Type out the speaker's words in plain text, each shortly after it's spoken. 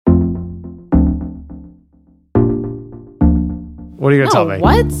What are you going to tell me?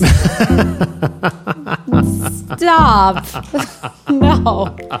 What? Stop.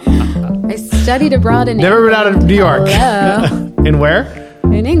 No. I studied abroad in Never England. been out of New York. Hello. In where?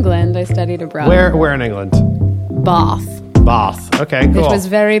 In England, I studied abroad. Where in England? Bath. Bath. Okay, cool. It was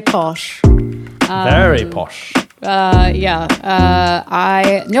very posh. Very posh. I've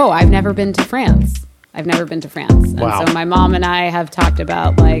never been to France. And Wow. so my mom and I have talked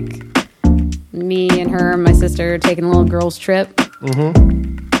about like me and her and my sister taking a little girls trip.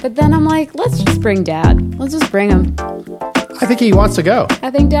 Mm-hmm. But then I'm like, let's just bring Dad. Let's just bring him. I think he wants to go. I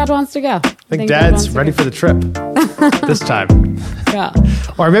think Dad wants to go. I think Dad's ready for the trip this time. Yeah.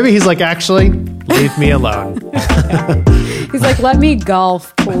 Or maybe he's like, actually, leave me alone. He's like, let me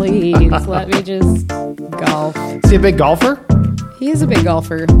golf, please. Let me just golf. Is he a big golfer? He is a big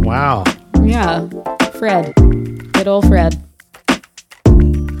golfer. Wow. Yeah. Fred. Good old Fred.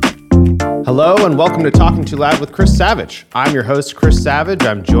 Hello and welcome to Talking Too Loud with Chris Savage. I'm your host, Chris Savage.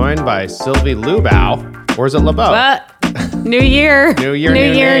 I'm joined by Sylvie Lubau. Or is it LeBeau? What? New year. New year,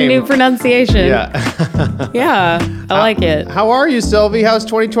 new name. New pronunciation. Yeah. Yeah, I like it. How are you, Sylvie? How's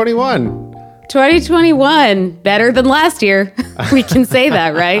 2021? 2021, better than last year. We can say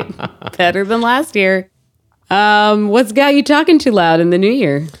that, right? Better than last year. What's got you talking too loud in the new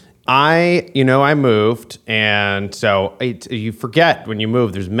year? I moved, and so you forget when you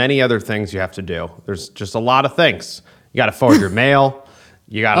move, there's many other things you have to do. There's just a lot of things. You got to forward your mail.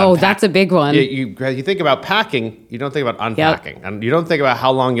 You got to Oh, that's a big one. You think about packing, you don't think about unpacking. Yep. And you don't think about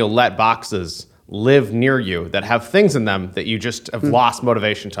how long you'll let boxes live near you that have things in them that you just have lost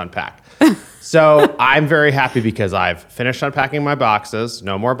motivation to unpack. So I'm very happy because I've finished unpacking my boxes.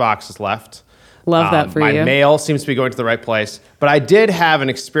 No more boxes left. Love that for my you. My mail seems to be going to the right place. But I did have an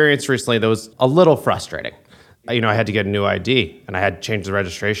experience recently that was a little frustrating. I had to get a new ID, and I had to change the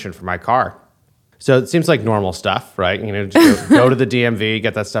registration for my car. So it seems like normal stuff, right? Just go to the DMV,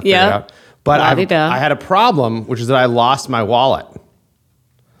 get that stuff figured out. But I had a problem, which is that I lost my wallet.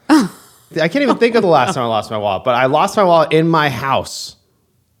 I can't even think of the last time I lost my wallet, but I lost my wallet in my house.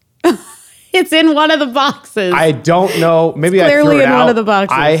 It's in one of the boxes. I don't know. Maybe it's clearly I threw it in out. One of the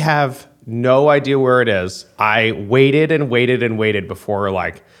boxes. I have no idea where it is. I waited and waited and waited before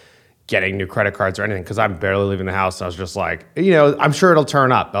getting new credit cards or anything because I'm barely leaving the house. I was just like, I'm sure it'll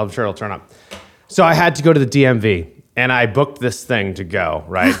turn up. So I had to go to the DMV, and I booked this thing to go,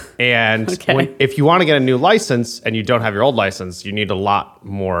 right? And Okay. if you want to get a new license and you don't have your old license, you need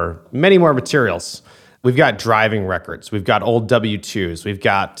many more materials. We've got driving records. We've got old W-2s. We've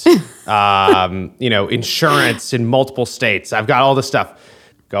got, insurance in multiple states. I've got all this stuff.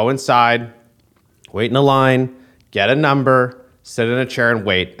 Go inside, wait in a line, get a number, sit in a chair and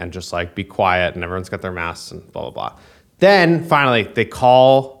wait, and just be quiet, and everyone's got their masks and blah, blah, blah. Then finally they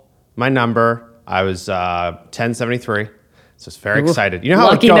call my number. I was 1073. So I was very excited. You know how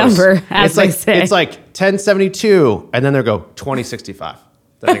lucky it goes. Number, as they say. It's 1072, and then they go 2065.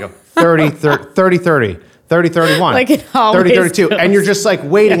 Then they go 3030, 3031, Like it always 3032. goes. And you're just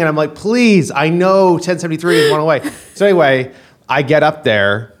waiting, and I'm like, please, I know 1073 is one away. So anyway, I get up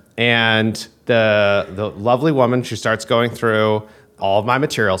there, and the lovely woman, she starts going through all of my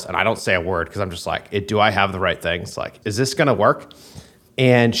materials, and I don't say a word because I'm just like, do I have the right things? Is this going to work?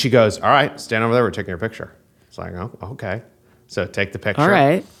 And she goes, all right, stand over there. We're taking your picture. It's like, oh, okay. So take the picture. All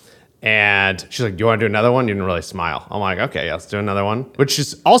right. And she's like, do you want to do another one? You didn't really smile. I'm like, okay, yeah, let's do another one. Which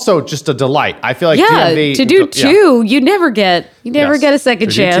is also just a delight. I feel like DMV, to do two, you never get a second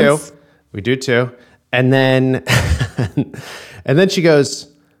chance. We do two. And then and then she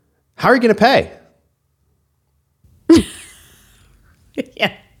goes, how are you going to pay?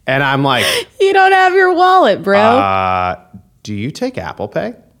 Yeah. And I'm like, You don't have your wallet, bro. do you take Apple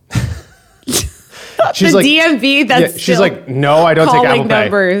Pay? She's the DMV, that's she's like, no, I don't take Apple Pay.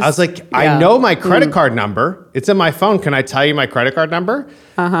 Numbers. I was like, I know my credit card number. It's in my phone. Can I tell you my credit card number?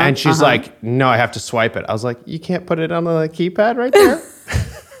 And she's like, no, I have to swipe it. I was like, you can't put it on the keypad right there?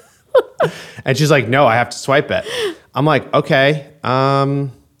 And she's like, no, I have to swipe it. I'm like, okay,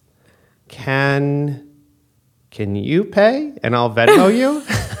 can you pay? And I'll Venmo you?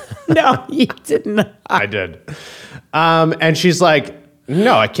 No, you didn't. I did. And she's like,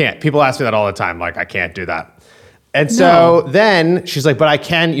 no, I can't. People ask me that all the time. I can't do that. And so then she's like, but I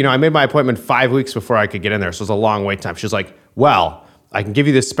can, I made my appointment 5 weeks before I could get in there. So it was a long wait time. She's like, well, I can give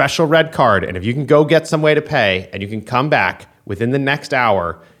you this special red card. And if you can go get some way to pay and you can come back within the next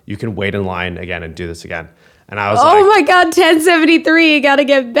hour, you can wait in line again and do this again. And I was oh my God, 1073, you got to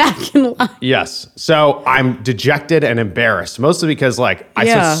get back in line. Yes. So I'm dejected and embarrassed, mostly because I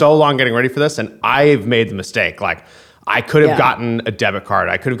spent so long getting ready for this and I've made the mistake. I could have Yeah. gotten a debit card.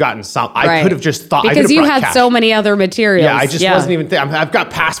 I could have gotten I Right. could have just thought I could because have you brought had cash. so many other materials. Yeah, I just wasn't even thinking. I've got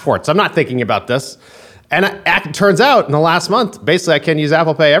passports. I'm not thinking about this. And it turns out in the last month, basically, I can use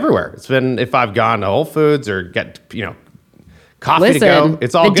Apple Pay everywhere. It's been if I've gone to Whole Foods or get coffee Listen, to go.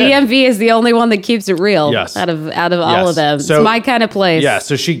 It's all the good. DMV is the only one that keeps it real. Yes. Out of all Yes. of them, So- it's my kind of place. Yeah.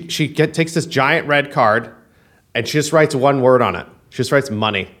 So she takes this giant red card, and she just writes one word on it. She just writes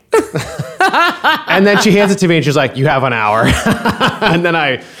money. And then she hands it to me, and she's like, "You have an hour." And then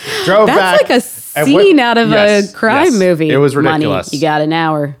I drove back. That's like a and went- scene out of Yes, a crime yes. movie. It was ridiculous. Money, you got an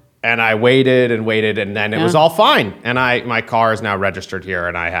hour. And I waited and waited, and then it was all fine. And my car is now registered here,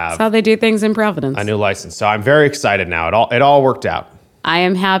 and I have That's how they do things in Providence. a new license. So I'm very excited now. It all worked out. I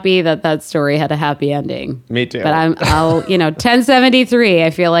am happy that story had a happy ending. Me too. But I'll 1073. I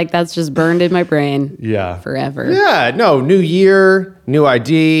feel like that's just burned in my brain. Yeah. Forever. Yeah. No, new year, new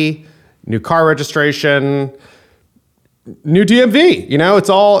ID, new car registration, new DMV.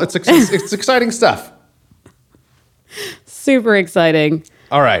 It's exciting stuff. Super exciting.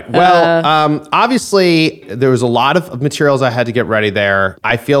 All right. Well, obviously, there was a lot of materials I had to get ready there.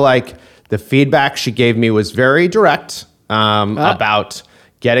 I feel like the feedback she gave me was very direct about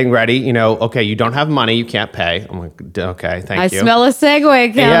getting ready. Okay, you don't have money, you can't pay. I'm like, okay, thank I you. smell a segue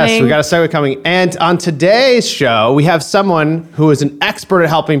coming. Yes, we got a segue coming. And on today's show, we have someone who is an expert at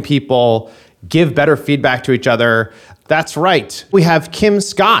helping people give better feedback to each other. That's right. We have Kim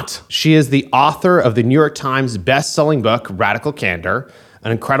Scott. She is the author of the New York Times best-selling book, Radical Candor,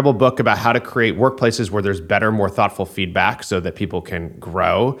 an incredible book about how to create workplaces where there's better, more thoughtful feedback so that people can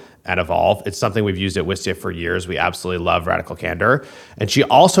grow and evolve. It's something we've used at Wistia for years. We absolutely love Radical Candor. And she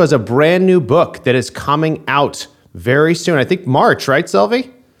also has a brand new book that is coming out very soon. I think March, right,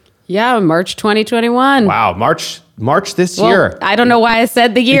 Sylvie? Yeah, March 2021. Wow, March this Well, year. I don't know why I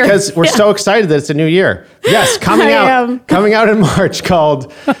said the year. Because we're so excited that it's a new year. Yes, coming I out am. coming out in March,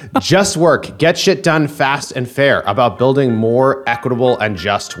 called Just Work, Get Shit Done Fast and Fair, about building more equitable and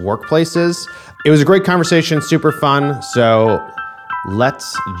just workplaces. It was a great conversation, super fun. So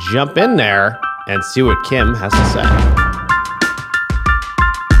let's jump in there and see what Kim has to say.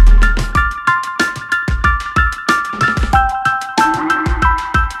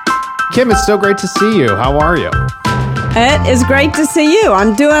 Kim, it's so great to see you. How are you? It is great to see you.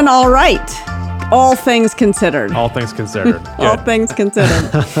 I'm doing all right. All things considered. All things considered. All Good. things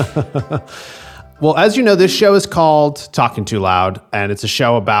considered. Well, as you know, this show is called Talking Too Loud, and it's a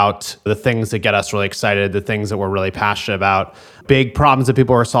show about the things that get us really excited, the things that we're really passionate about, big problems that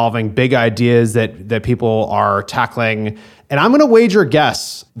people are solving, big ideas that people are tackling. And I'm going to wager a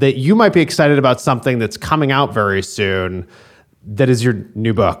guess that you might be excited about something that's coming out very soon. That is your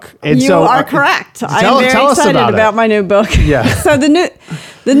new book. And You are correct. I'm very tell us excited about it. my new book. Yeah. So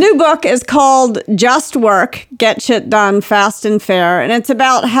the new book is called Just Work, Get Shit Done Fast and Fair, and it's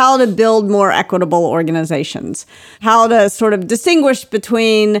about how to build more equitable organizations, how to sort of distinguish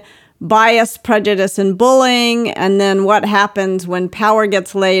between bias, prejudice, and bullying, and then what happens when power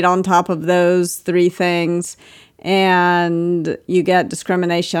gets laid on top of those three things, and you get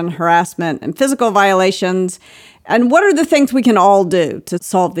discrimination, harassment, and physical violations. And what are the things we can all do to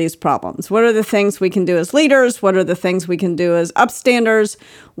solve these problems? What are the things we can do as leaders? What are the things we can do as upstanders?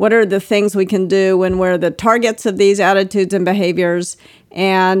 What are the things we can do when we're the targets of these attitudes and behaviors?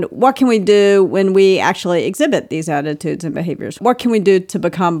 And what can we do when we actually exhibit these attitudes and behaviors? What can we do to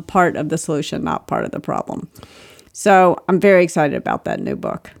become part of the solution, not part of the problem? So I'm very excited about that new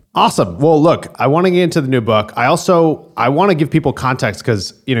book. Awesome. Well, look, I want to get into the new book. I want to give people context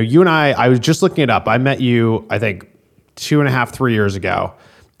because, you and I was just looking it up. I met you, I think, 2.5, 3 years ago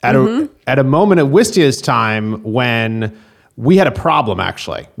at a moment at Wistia's time when we had a problem,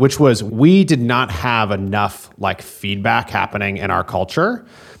 actually, which was we did not have enough feedback happening in our culture.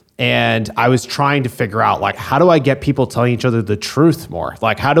 And I was trying to figure out, how do I get people telling each other the truth more?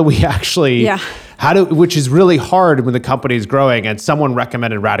 How do we actually... Yeah. Which is really hard when the company is growing. And someone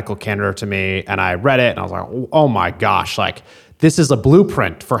recommended Radical Candor to me, and I read it, and I was like, oh my gosh, this is a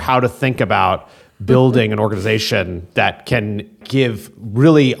blueprint for how to think about building an organization that can give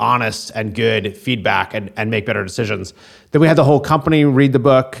really honest and good feedback and make better decisions. Then we had the whole company read the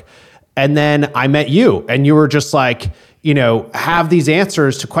book, and then I met you, and you were just have these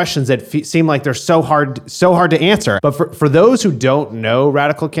answers to questions that seem like they're so hard to answer. But for those who don't know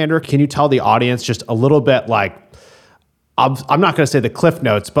Radical Candor, can you tell the audience just a little bit I'm not going to say the cliff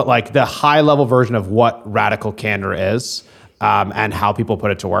notes, but the high level version of what Radical Candor is and how people put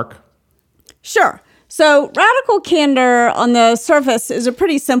it to work? Sure. So radical candor on the surface is a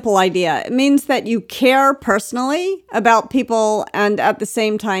pretty simple idea. It means that you care personally about people and at the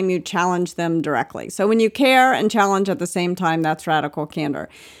same time you challenge them directly. So when you care and challenge at the same time, that's radical candor.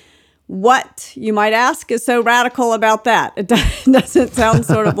 What, you might ask, is so radical about that? It doesn't sound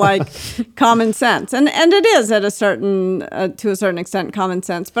sort of like common sense. And it is at a certain, to a certain extent, common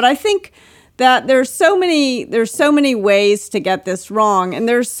sense. But I think that there's so many ways to get this wrong, and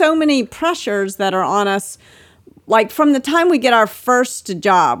there's so many pressures that are on us. Like from the time we get our first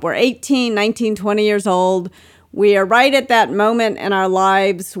job, we're 18, 19, 20 years old. We are right at that moment in our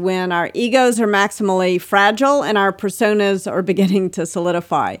lives when our egos are maximally fragile and our personas are beginning to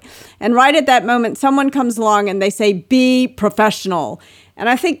solidify. And right at that moment, someone comes along and they say, be professional. And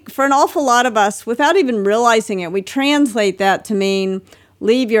I think for an awful lot of us, without even realizing it, we translate that to mean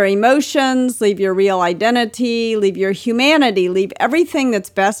leave your emotions, leave your real identity, leave your humanity, leave everything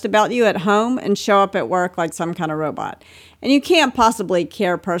that's best about you at home and show up at work like some kind of robot. And you can't possibly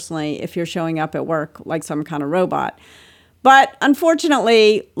care personally if you're showing up at work like some kind of robot. But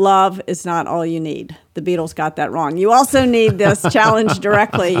unfortunately, love is not all you need. The Beatles got that wrong. You also need this challenge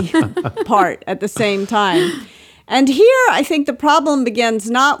directly part at the same time. And here, I think the problem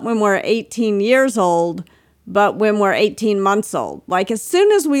begins not when we're 18 years old, but when we're 18 months old. Like as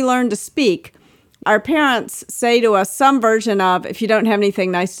soon as we learn to speak, our parents say to us some version of, if you don't have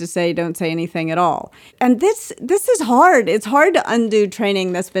anything nice to say, don't say anything at all. And this is hard. It's hard to undo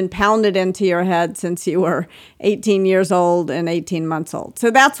training that's been pounded into your head since you were 18 years old and 18 months old.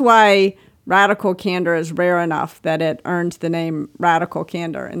 So that's why radical candor is rare enough that it earned the name radical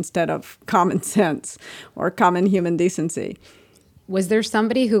candor instead of common sense or common human decency. Was there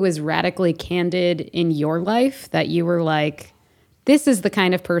somebody who was radically candid in your life that you were like, this is the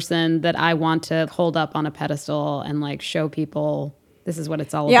kind of person that I want to hold up on a pedestal and like show people this is what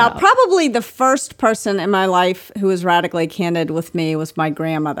it's all about? Yeah, probably the first person in my life who was radically candid with me was my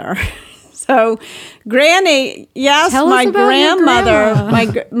grandmother. So, Granny, yes, Tell my us about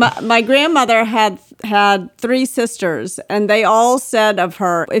grandmother, my grandmother had 3 sisters, and they all said of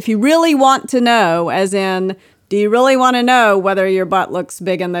her, if you really want to know, as in, do you really want to know whether your butt looks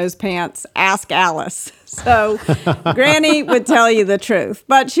big in those pants? Ask Alice. So Granny would tell you the truth,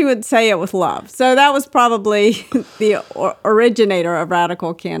 but she would say it with love. So that was probably the originator of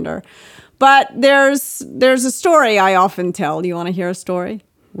radical candor. But there's a story I often tell. Do you want to hear a story?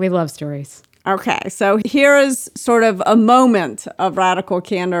 We love stories. Okay, so here is sort of a moment of radical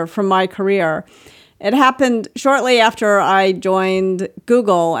candor from my career. It happened shortly after I joined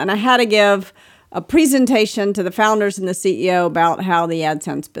Google, and I had to give a presentation to the founders and the CEO about how the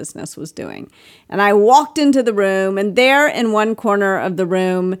AdSense business was doing. And I walked into the room, and there in one corner of the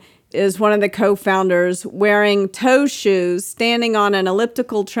room is one of the co-founders wearing toe shoes, standing on an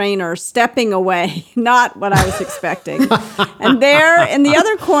elliptical trainer, stepping away. Not what I was expecting. And there in the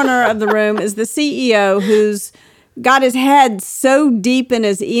other corner of the room is the CEO who's got his head so deep in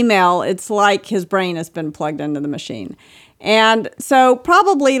his email, it's like his brain has been plugged into the machine. And so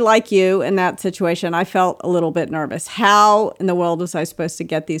probably like you in that situation, I felt a little bit nervous. How in the world was I supposed to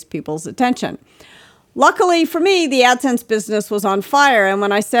get these people's attention? Luckily for me, the AdSense business was on fire. And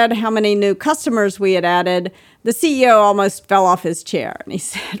when I said how many new customers we had added, the CEO almost fell off his chair. And he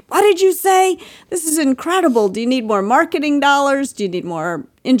said, "What did you say? This is incredible. Do you need more marketing dollars? Do you need more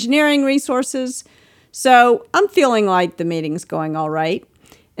engineering resources?" So I'm feeling like the meeting's going all right.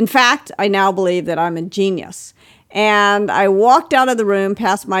 In fact, I now believe that I'm a genius. And I walked out of the room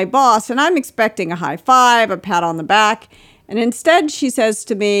past my boss, and I'm expecting a high five, a pat on the back. And instead, she says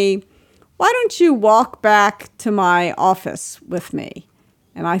to me, "Why don't you walk back to my office with me?"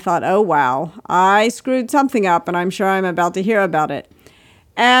 And I thought, oh, wow, I screwed something up, and I'm sure I'm about to hear about it.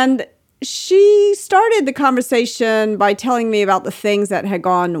 And she started the conversation by telling me about the things that had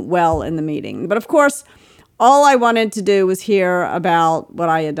gone well in the meeting. But of course, all I wanted to do was hear about what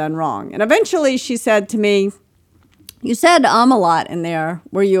I had done wrong. And eventually she said to me, "You said a lot in there.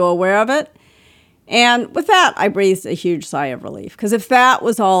 Were you aware of it?" And with that, I breathed a huge sigh of relief, because if that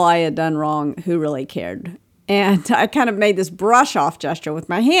was all I had done wrong, who really cared? And I kind of made this brush-off gesture with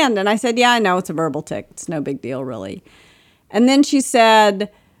my hand, and I said, "Yeah, I know, it's a verbal tic. It's no big deal, really." And then she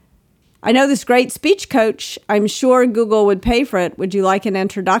said, "I know this great speech coach. I'm sure Google would pay for it. Would you like an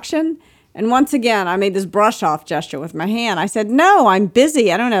introduction?" And once again, I made this brush-off gesture with my hand. I said, "No, I'm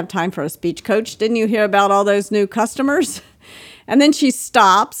busy. I don't have time for a speech coach. Didn't you hear about all those new customers?" And then she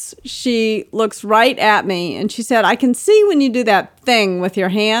stops. She looks right at me, and she said, "I can see when you do that thing with your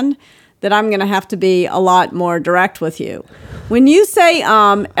hand that I'm going to have to be a lot more direct with you. When you say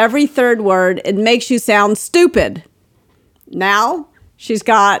every third word, it makes you sound stupid." Now, She's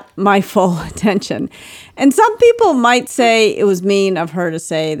got my full attention. And some people might say it was mean of her to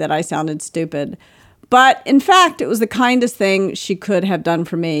say that I sounded stupid. But in fact, it was the kindest thing she could have done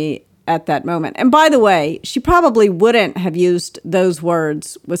for me at that moment. And by the way, she probably wouldn't have used those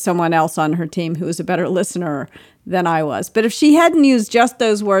words with someone else on her team who was a better listener than I was. But if she hadn't used just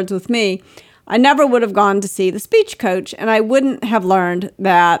those words with me, I never would have gone to see the speech coach, and I wouldn't have learned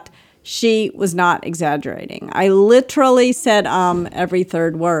that she was not exaggerating. I literally said every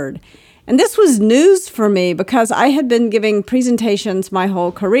third word. And this was news for me because I had been giving presentations my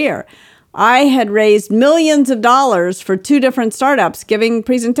whole career. I had raised millions of dollars for 2 different startups giving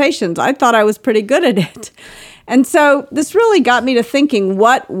presentations. I thought I was pretty good at it. And so this really got me to thinking,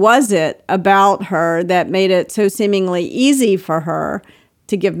 what was it about her that made it so seemingly easy for her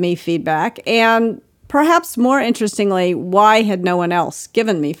to give me feedback? And perhaps more interestingly, why had no one else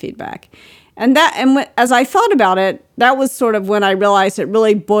given me feedback? And as I thought about it, that was sort of when I realized it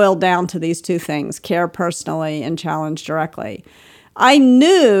really boiled down to these 2 things: care personally and challenge directly. I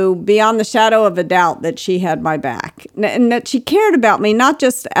knew beyond the shadow of a doubt that she had my back and that she cared about me, not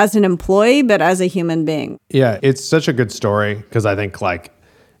just as an employee, but as a human being. Yeah, it's such a good story because I think like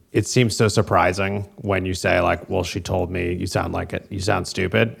it seems so surprising when you say like, well, she told me you sound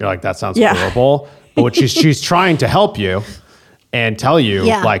stupid. You're like, that sounds horrible. But what she's trying to help you and tell you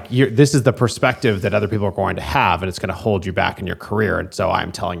like this is the perspective that other people are going to have, and it's going to hold you back in your career. And so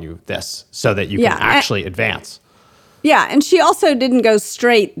I'm telling you this so that you can actually advance. Yeah, and she also didn't go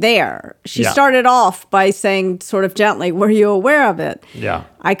straight there. She started off by saying sort of gently, were you aware of it? Yeah.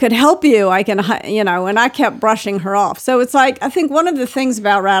 I could help you. and I kept brushing her off. So it's like, I think one of the things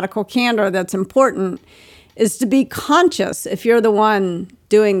about radical candor that's important is to be conscious, if you're the one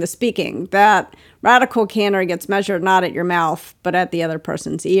doing the speaking, that radical candor gets measured not at your mouth, but at the other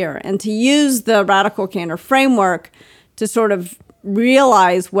person's ear. And to use the radical candor framework to sort of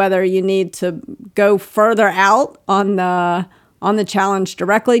realize whether you need to go further out on the challenge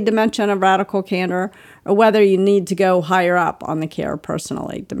directly dimension of radical candor, or whether you need to go higher up on the care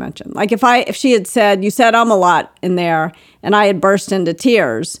personally dimension. Like if she had said, you said a lot in there, and I had burst into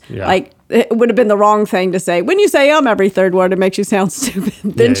tears, like it would have been the wrong thing to say. When you say every third word, it makes you sound stupid.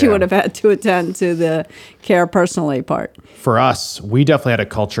 Then she would have had to attend to the care personally part. For us, we definitely had a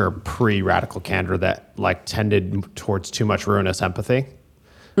culture pre-radical candor that like tended towards too much ruinous empathy,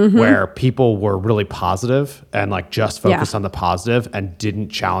 where people were really positive and like just focused on the positive and didn't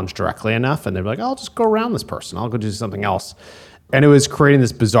challenge directly enough. And they'd be like, I'll just go around this person. I'll go do something else. And it was creating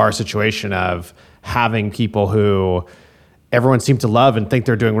this bizarre situation of having people who everyone seemed to love and think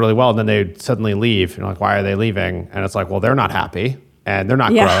they're doing really well, and then they suddenly leave. You're like, why are they leaving? And it's like, well, they're not happy, and they're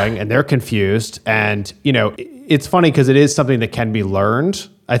not growing, and they're confused. And, it's funny because it is something that can be learned,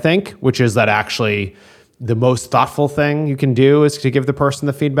 I think, which is that actually the most thoughtful thing you can do is to give the person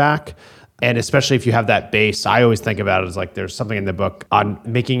the feedback. And especially if you have that base, I always think about it as like there's something in the book on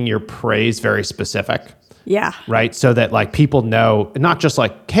making your praise very specific. Yeah. Right. So that like people know, not just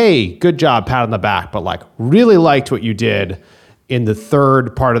like, hey, good job, pat on the back, but like really liked what you did in the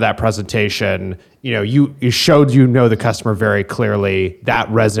third part of that presentation. You showed the customer very clearly. That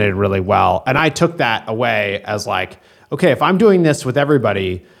resonated really well. And I took that away as like, okay, if I'm doing this with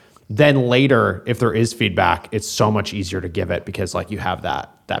everybody, then later, if there is feedback, it's so much easier to give it because like you have that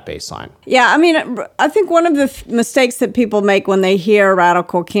baseline. Yeah, I mean, I think one of the mistakes that people make when they hear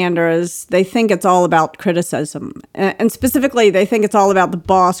radical candor is they think it's all about criticism. And specifically, they think it's all about the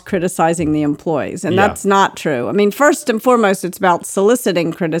boss criticizing the employees. And that's not true. I mean, first and foremost, it's about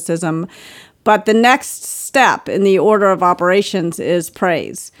soliciting criticism. But the next step in the order of operations is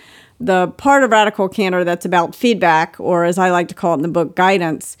praise. The part of radical candor that's about feedback, or as I like to call it in the book,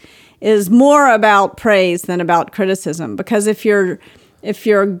 guidance, is more about praise than about criticism. Because if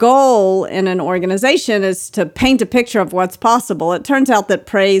your goal in an organization is to paint a picture of what's possible, it turns out that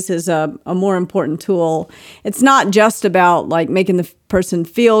praise is a more important tool. It's not just about like making the person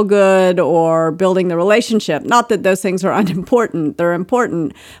feel good or building the relationship. Not that those things are unimportant, they're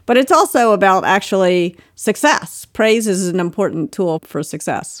important, but it's also about actually success. Praise is an important tool for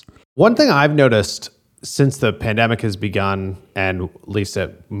success. One thing I've noticed since the pandemic has begun, and at least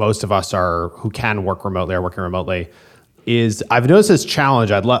that most of us who can work remotely are working remotely, is I've noticed this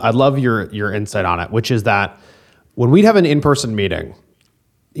challenge. I'd love your insight on it, which is that when we'd have an in-person meeting,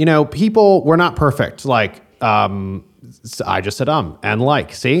 people, we're not perfect. Like, I just said and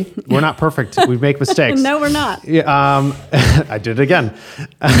like, see, we're not perfect. We make mistakes. No, we're not. Yeah, I did it again.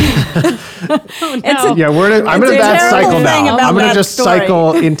 Oh, no. I'm in a bad cycle now. I'm going to just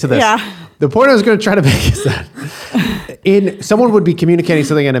cycle into this. Yeah. The point I was going to try to make is that Someone would be communicating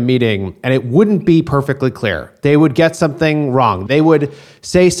something in a meeting and it wouldn't be perfectly clear. They would get something wrong. They would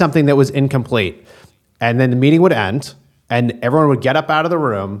say something that was incomplete. And then the meeting would end and everyone would get up out of the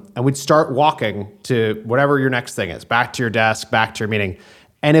room and we'd start walking to whatever your next thing is, back to your desk, back to your meeting.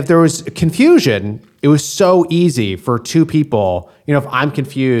 And if there was confusion, it was so easy for two people. If I'm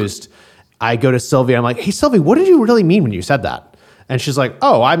confused, I go to Sylvia. I'm like, hey, Sylvia, what did you really mean when you said that? And she's like,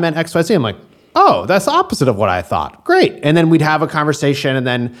 oh, I meant X, Y, Z. I'm like, oh, that's the opposite of what I thought. Great. And then we'd have a conversation and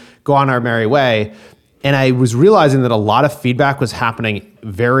then go on our merry way. And I was realizing that a lot of feedback was happening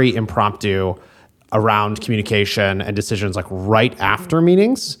very impromptu around communication and decisions like right after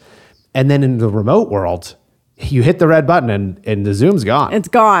meetings. And then in the remote world, you hit the red button and the Zoom's gone. It's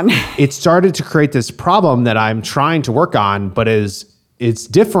gone. It started to create this problem that I'm trying to work on, but it's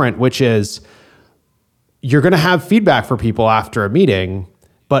different, which is you're going to have feedback for people after a meeting,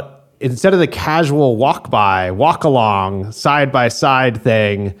 but instead of the casual walk by, walk along, side by side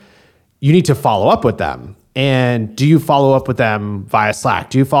thing, you need to follow up with them. And do you follow up with them via Slack?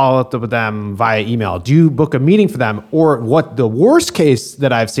 Do you follow up with them via email? Do you book a meeting for them? Or what the worst case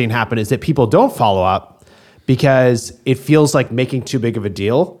that I've seen happen is that people don't follow up because it feels like making too big of a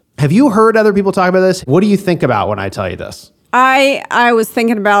deal. Have you heard other people talk about this? What do you think about when I tell you this? I was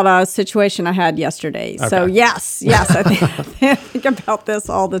thinking about a situation I had yesterday. Okay. So yes, I think about this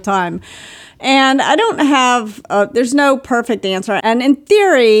all the time. And I don't have, there's no perfect answer. And in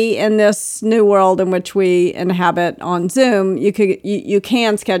theory, in this new world in which we inhabit on Zoom, you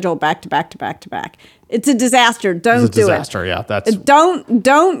can schedule back to back to back to back. It's a disaster. Don't do it. Disaster, yeah.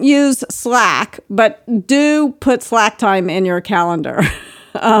 Don't use Slack, but do put Slack time in your calendar.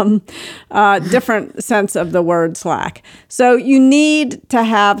 Different sense of the word Slack. So you need to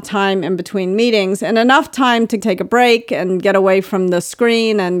have time in between meetings and enough time to take a break and get away from the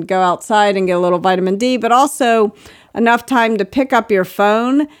screen and go outside and get a little vitamin D, but also enough time to pick up your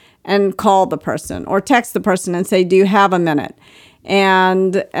phone and call the person or text the person and say, do you have a minute?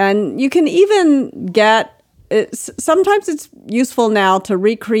 And you can even get, sometimes it's useful now to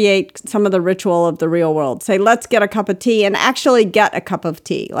recreate some of the ritual of the real world. Say, let's get a cup of tea and actually get a cup of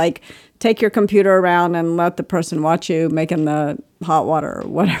tea. Like take your computer around and let the person watch you making the hot water or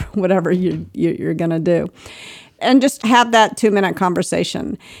whatever you're going to do. And just have that 2-minute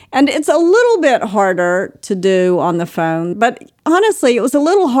conversation. And it's a little bit harder to do on the phone, but honestly, it was a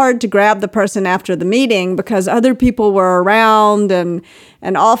little hard to grab the person after the meeting because other people were around, and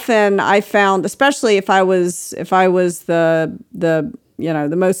often I found, especially if I was the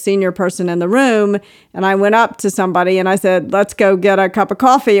most senior person in the room, and I went up to somebody and I said, let's go get a cup of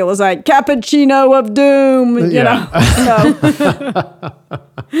coffee. It was like cappuccino of doom, you know.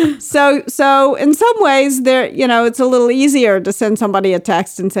 So in some ways there, it's a little easier to send somebody a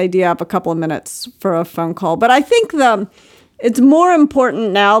text and say, do you have a couple of minutes for a phone call? But I think it's more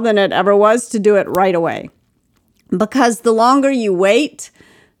important now than it ever was to do it right away, because the longer you wait,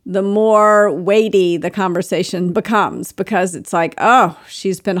 the more weighty the conversation becomes, because it's like, oh,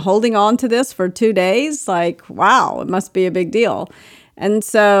 she's been holding on to this for 2 days. Like, wow, it must be a big deal. And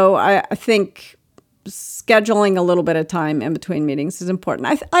so I think scheduling a little bit of time in between meetings is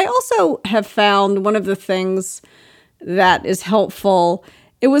important. I also have found one of the things that is helpful,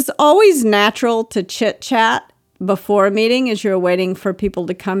 it was always natural to chit-chat before a meeting as you're waiting for people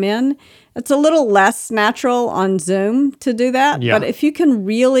to come in. It's a little less natural on Zoom to do that. Yeah. But if you can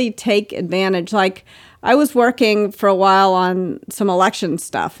really take advantage, like I was working for a while on some election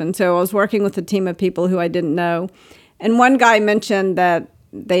stuff. And so I was working with a team of people who I didn't know. And one guy mentioned that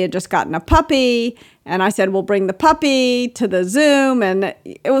they had just gotten a puppy. And I said, we'll bring the puppy to the Zoom. And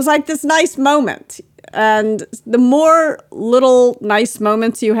it was like this nice moment. And the more little nice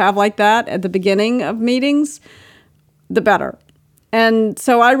moments you have like that at the beginning of meetings, the better. And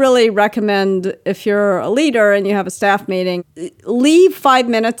so I really recommend, if you're a leader and you have a staff meeting, leave 5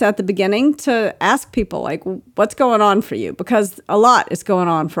 minutes at the beginning to ask people, like, what's going on for you? Because a lot is going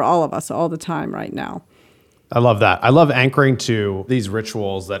on for all of us all the time right now. I love that. I love anchoring to these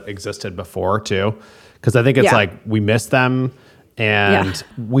rituals that existed before, too, because I think it's like we miss them. And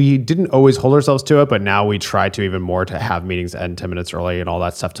we didn't always hold ourselves to it, but now we try to even more to have meetings end 10 minutes early and all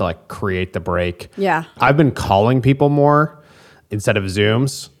that stuff to like create the break. Yeah. I've been calling people more instead of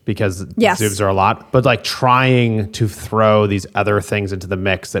Zooms because Zooms are a lot, but like trying to throw these other things into the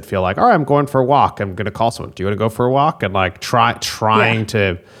mix that feel like, all right, I'm going for a walk. I'm going to call someone. Do you want to go for a walk? And like trying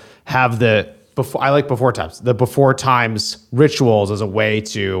to have the before times rituals as a way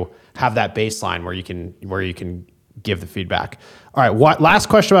to have that baseline where you can give the feedback. All right. Last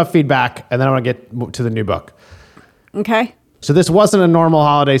question about feedback, and then I want to get to the new book. Okay. So this wasn't a normal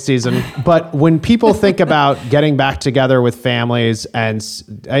holiday season, but when people think about getting back together with families, and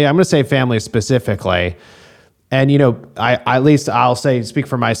I'm going to say families specifically, and at least I'll speak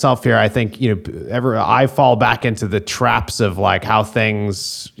for myself here. I think I fall back into the traps of like how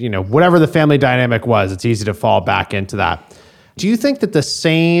things, whatever the family dynamic was, it's easy to fall back into that. Do you think that the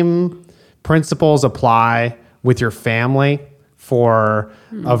same principles apply with your family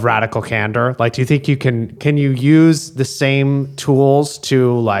of radical candor? Like, do you think you can you use the same tools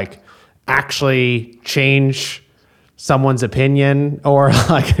to like actually change someone's opinion or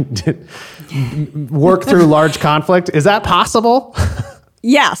like work through large conflict? Is that possible?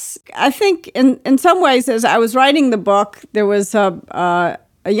 Yes. I think in some ways, as I was writing the book, there was a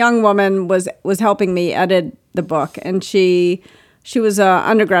young woman was helping me edit the book, and she was an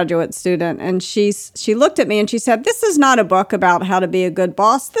undergraduate student, and she looked at me and she said, "This is not a book about how to be a good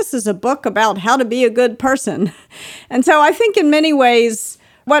boss. This is a book about how to be a good person." And so I think in many ways,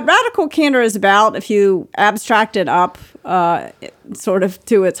 what radical candor is about, if you abstract it up sort of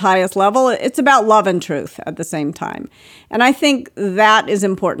to its highest level, it's about love and truth at the same time. And I think that is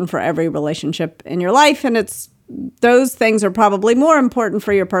important for every relationship in your life, and those things are probably more important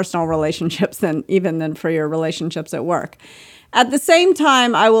for your personal relationships than for your relationships at work. At the same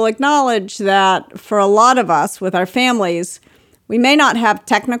time, I will acknowledge that for a lot of us with our families, we may not have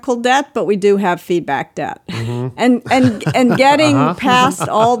technical debt, but we do have feedback debt. Mm-hmm. And getting past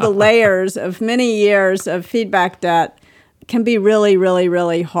all the layers of many years of feedback debt can be really, really,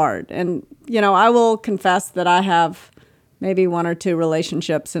 really hard. And, I will confess that I have maybe one or two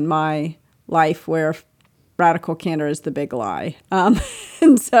relationships in my life where radical candor is the big lie.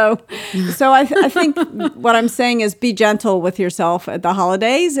 And so I think what I'm saying is be gentle with yourself at the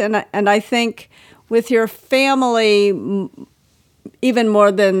holidays. And I think with your family, even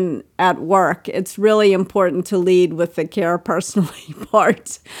more than at work, it's really important to lead with the care personally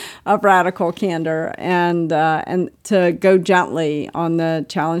part of radical candor and to go gently on the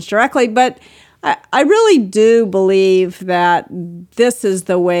challenge directly. But I really do believe that this is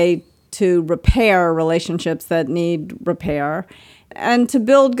the way to repair relationships that need repair and to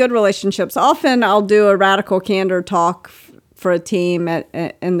build good relationships. Often I'll do a radical candor talk for a team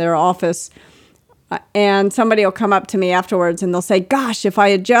in their office, and somebody will come up to me afterwards and they'll say, "Gosh, if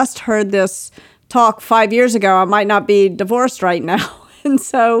I had just heard this talk 5 years ago, I might not be divorced right now." And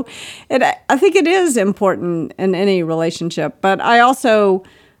so I think it is important in any relationship. But I also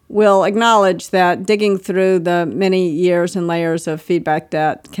will acknowledge that digging through the many years and layers of feedback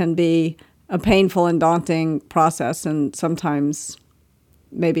debt can be a painful and daunting process, and sometimes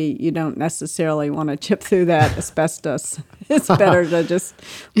maybe you don't necessarily want to chip through that asbestos. It's better to just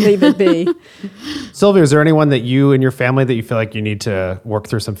leave it be. Sylvia, is there anyone that you and your family that you feel like you need to work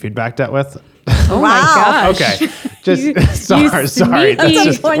through some feedback debt with? Oh wow. My gosh. Okay. Just sorry. That's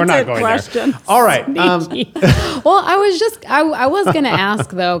just we're not going question. There. All right. Well, I was going to ask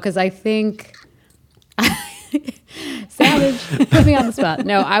though, because I think Savage put me on the spot.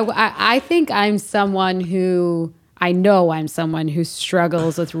 No, I think I'm someone who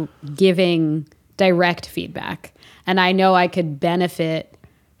struggles with giving direct feedback, and I know I could benefit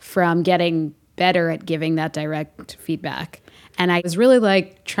from getting better at giving that direct feedback. And I was really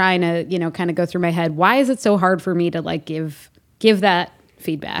like trying to, kind of go through my head, why is it so hard for me to like give that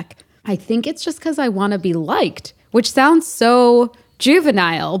feedback? I think it's just because I want to be liked, which sounds so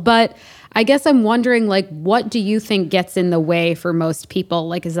juvenile, but I guess I'm wondering, like, what do you think gets in the way for most people?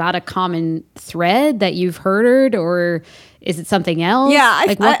 Like, is that a common thread that you've heard, or is it something else? Yeah,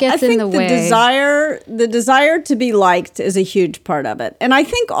 what gets in the way? The desire to be liked is a huge part of it. And I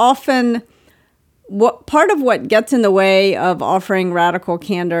think often part of what gets in the way of offering radical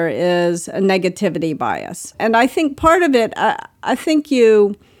candor is a negativity bias. And I think part of it, I think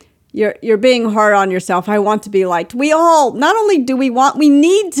you're being hard on yourself. I want to be liked. We all, not only do we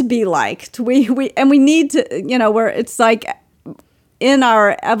need to be liked. We need to, where it's like in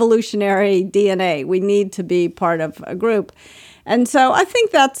our evolutionary DNA, we need to be part of a group. And so I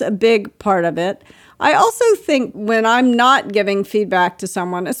think that's a big part of it. I also think when I'm not giving feedback to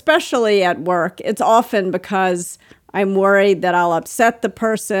someone, especially at work, it's often because I'm worried that I'll upset the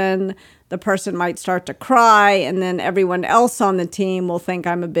person might start to cry, and then everyone else on the team will think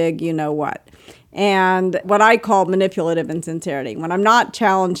I'm a big you-know-what. And what I call manipulative insincerity, when I'm not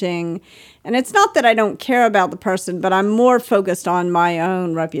challenging, and it's not that I don't care about the person, but I'm more focused on my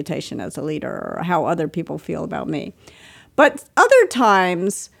own reputation as a leader or how other people feel about me. But other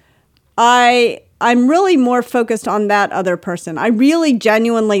times, I'm really more focused on that other person. I really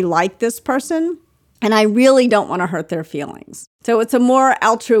genuinely like this person, and I really don't want to hurt their feelings. So it's a more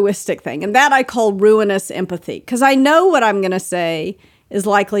altruistic thing. And that I call ruinous empathy, because I know what I'm going to say is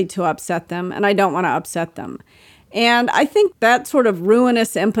likely to upset them, and I don't want to upset them. And I think that sort of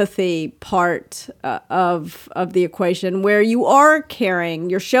ruinous empathy part of the equation, where you are caring,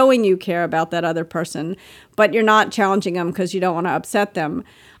 you're showing you care about that other person, but you're not challenging them because you don't want to upset them.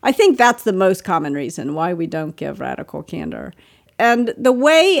 I think that's the most common reason why we don't give radical candor. And the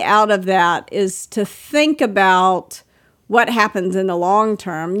way out of that is to think about what happens in the long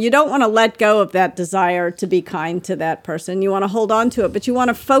term. You don't want to let go of that desire to be kind to that person. You want to hold on to it, but you want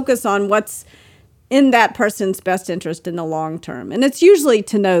to focus on what's in that person's best interest in the long term. And it's usually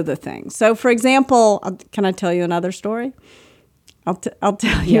to know the thing. So, for example, can I tell you another story? I'll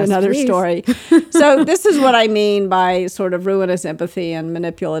tell you another story. So this is what I mean by sort of ruinous empathy and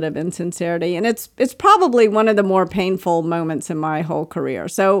manipulative insincerity. And it's probably one of the more painful moments in my whole career.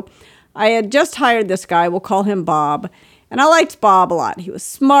 So I had just hired this guy, we'll call him Bob. And I liked Bob a lot. He was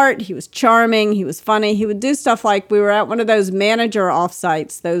smart, he was charming, he was funny. He would do stuff like, we were at one of those manager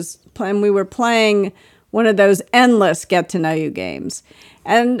offsites, and we were playing one of those endless get-to-know-you games.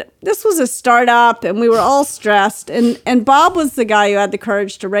 And this was a startup, and we were all stressed. And Bob was the guy who had the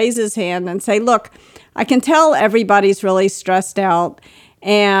courage to raise his hand and say, look, I can tell everybody's really stressed out,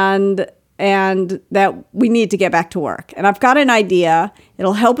 and that we need to get back to work. And I've got an idea.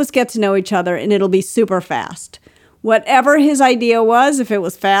 It'll help us get to know each other, and it'll be super fast. Whatever his idea was, if it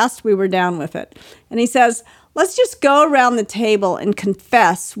was fast, we were down with it. And he says, let's just go around the table and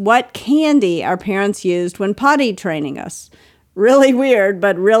confess what candy our parents used when potty training us. Really weird,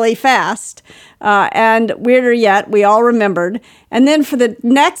 but really fast. And weirder yet, we all remembered. And then for the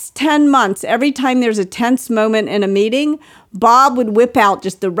next 10 months, every time there's a tense moment in a meeting, Bob would whip out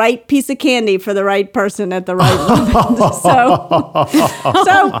just the right piece of candy for the right person at the right moment.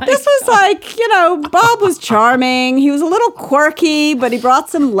 So this was like, Bob was charming. He was a little quirky, but he brought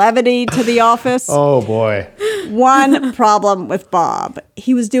some levity to the office. Oh, boy. One problem with Bob.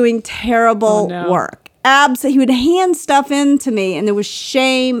 He was doing terrible work. He would hand stuff in to me, and there was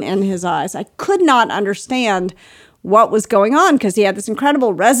shame in his eyes. I could not understand what was going on because he had this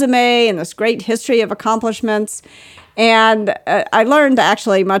incredible resume and this great history of accomplishments. And I learned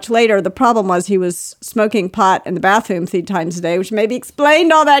actually much later the problem was he was smoking pot in the bathroom 3 times a day, which maybe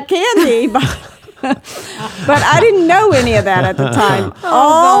explained all that candy. But I didn't know any of that at the time.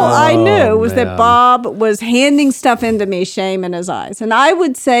 All I knew was that Bob was handing stuff into me, shame in his eyes. And I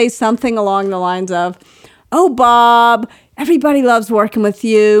would say something along the lines of, oh, Bob, everybody loves working with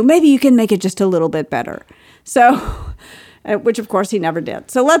you. Maybe you can make it just a little bit better. So, which of course he never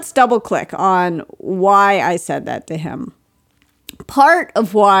did. So let's double click on why I said that to him. Part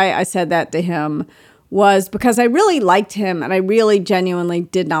of why I said that to him was because I really liked him and I really genuinely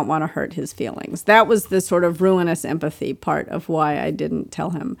did not want to hurt his feelings. That was the sort of ruinous empathy part of why I didn't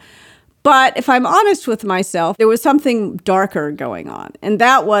tell him. But if I'm honest with myself, there was something darker going on. And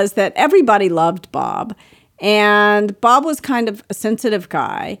that was that everybody loved Bob. And Bob was kind of a sensitive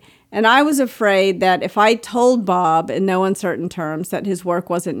guy. And I was afraid that if I told Bob in no uncertain terms that his work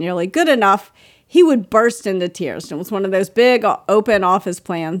wasn't nearly good enough, he would burst into tears. And it was one of those big open office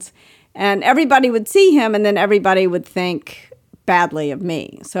plans. And everybody would see him, and then everybody would think badly of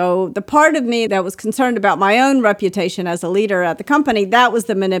me. So the part of me that was concerned about my own reputation as a leader at the company, that was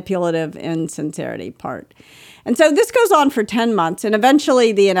the manipulative insincerity part. And so this goes on for 10 months, and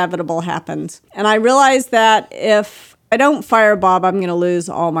eventually the inevitable happens. And I realized that if I don't fire Bob, I'm going to lose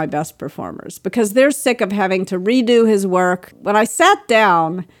all my best performers because they're sick of having to redo his work. When I sat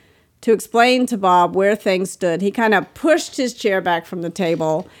down to explain to Bob where things stood, he kind of pushed his chair back from the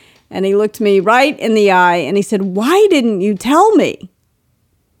table. And he looked me right in the eye and he said, why didn't you tell me?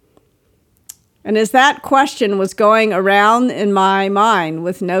 And as that question was going around in my mind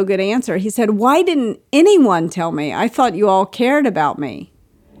with no good answer, he said, why didn't anyone tell me? I thought you all cared about me.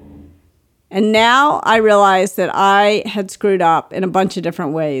 And now I realized that I had screwed up in a bunch of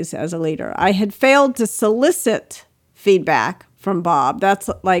different ways as a leader. I had failed to solicit feedback from Bob. That's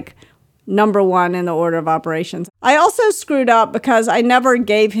like number one in the order of operations. I also screwed up because I never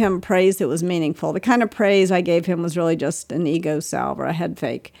gave him praise that was meaningful. The kind of praise I gave him was really just an ego salve or a head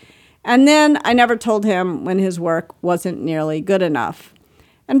fake. And then I never told him when his work wasn't nearly good enough.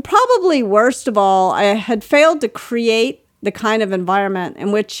 And probably worst of all, I had failed to create the kind of environment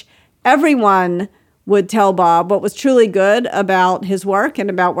in which everyone would tell Bob what was truly good about his work and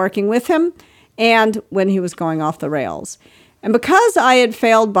about working with him and when he was going off the rails. And because I had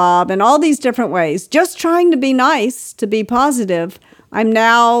failed Bob in all these different ways, just trying to be nice, to be positive, I'm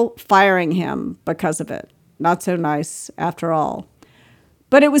now firing him because of it. Not so nice after all.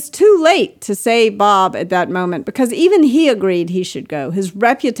 But it was too late to save Bob at that moment because even he agreed he should go. His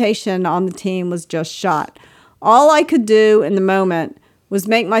reputation on the team was just shot. All I could do in the moment was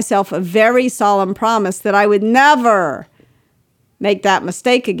make myself a very solemn promise that I would never make that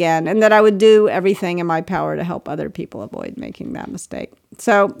mistake again and that I would do everything in my power to help other people avoid making that mistake.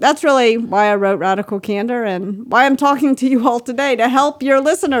 So that's really why I wrote Radical Candor and why I'm talking to you all today, to help your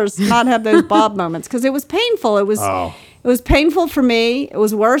listeners not have those Bob moments, because it was painful. It was painful for me. It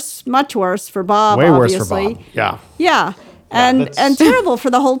was worse, much worse for Bob, Way obviously. worse for Bob. Yeah. Yeah. And terrible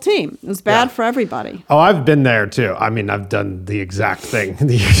for the whole team. It was bad for everybody. Oh, I've been there too. I mean, I've done the exact thing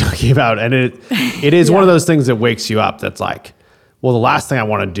that you're talking about. And it is one of those things that wakes you up that's like, well, the last thing I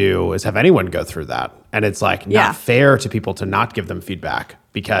want to do is have anyone go through that. And it's like not fair to people to not give them feedback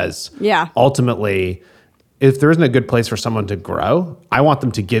because ultimately, if there isn't a good place for someone to grow, I want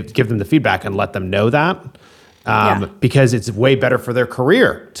them to give them the feedback and let them know that. Because it's way better for their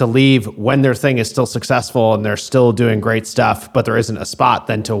career to leave when their thing is still successful and they're still doing great stuff, but there isn't a spot,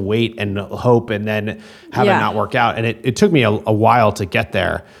 than to wait and hope and then have it not work out. And it took me a while to get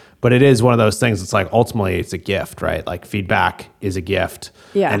there, but it is one of those things. It's like, ultimately it's a gift, right? Like feedback is a gift.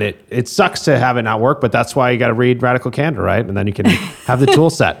 Yeah. And it sucks to have it not work, but that's why you got to read Radical Candor, right? And then you can have the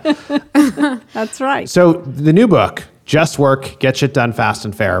tool set. That's right. So the new book, Just Work, Get Shit Done Fast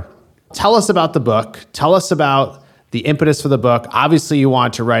and Fair. Tell us about the book. Tell us about the impetus for the book. Obviously, you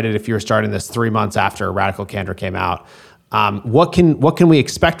wanted to write it if you were starting this 3 months after Radical Candor came out. What can we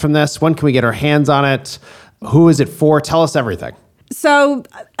expect from this? When can we get our hands on it? Who is it for? Tell us everything. So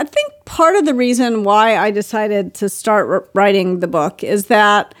I think part of the reason why I decided to start writing the book is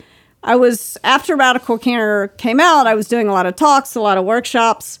that after Radical Candor came out, I was doing a lot of talks, a lot of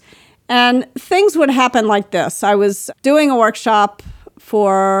workshops, and things would happen like this. I was doing a workshop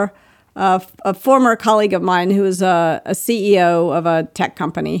for a former colleague of mine who is a CEO of a tech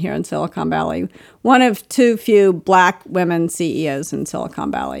company here in Silicon Valley, one of too few Black women CEOs in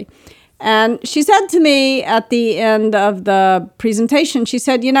Silicon Valley. And she said to me at the end of the presentation, she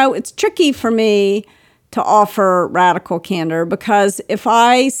said, it's tricky for me to offer Radical Candor because if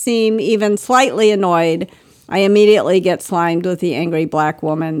I seem even slightly annoyed, I immediately get slimed with the angry Black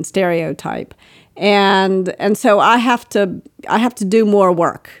woman stereotype. And so I have to do more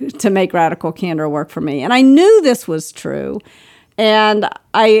work to make Radical Candor work for me. And I knew this was true. And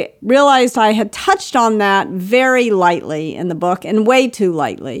I realized I had touched on that very lightly in the book and way too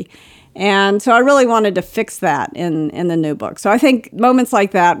lightly. And so I really wanted to fix that in the new book. So I think moments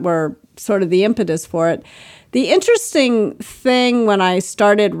like that were sort of the impetus for it. The interesting thing when I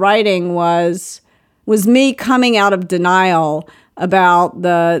started writing was me coming out of denial about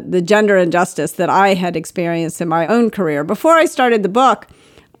the gender injustice that I had experienced in my own career. Before I started the book,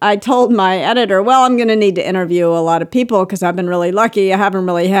 I told my editor, well, I'm going to need to interview a lot of people because I've been really lucky. I haven't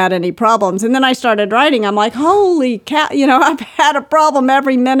really had any problems. And then I started writing. I'm like, holy cow, I've had a problem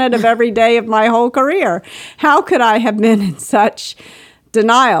every minute of every day of my whole career. How could I have been in such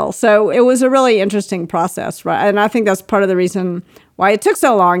denial? So it was a really interesting process, right? And I think that's part of the reason why it took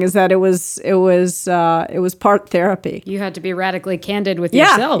so long is that it was part therapy. You had to be radically candid with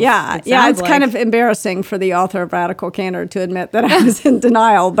yourself. It's kind of embarrassing for the author of Radical Candor to admit that I was in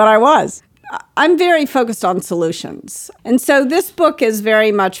denial, but I was. I'm very focused on solutions. And so this book is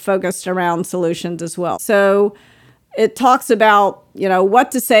very much focused around solutions as well. So it talks about,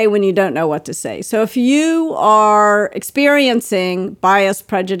 what to say when you don't know what to say. So if you are experiencing bias,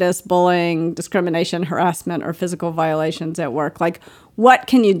 prejudice, bullying, discrimination, harassment, or physical violations at work, like what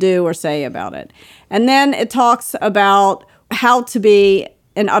can you do or say about it? And then it talks about how to be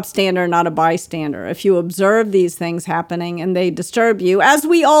an upstander, not a bystander. If you observe these things happening and they disturb you, as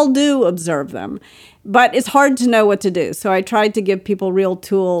we all do observe them, but it's hard to know what to do. So I tried to give people real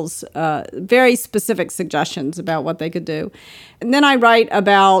tools, very specific suggestions about what they could do. And then I write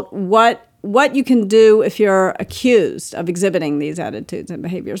about what you can do if you're accused of exhibiting these attitudes and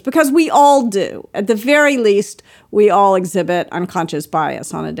behaviors, because we all do. At the very least, we all exhibit unconscious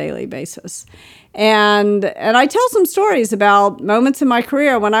bias on a daily basis. And I tell some stories about moments in my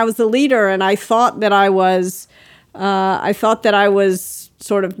career when I was the leader and I thought that I was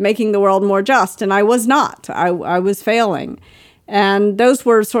sort of making the world more just, and I was not. I was failing. And those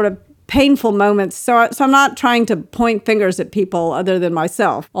were sort of painful moments. So I'm not trying to point fingers at people other than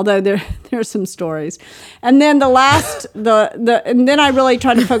myself, although there are some stories. And then and then I really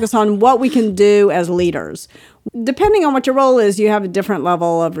try to focus on what we can do as leaders. Depending on what your role is, you have a different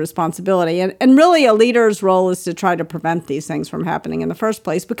level of responsibility. And really a leader's role is to try to prevent these things from happening in the first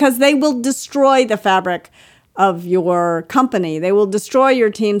place, because they will destroy the fabric of your company. They will destroy your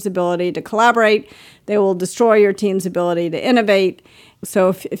team's ability to collaborate. They will destroy your team's ability to innovate.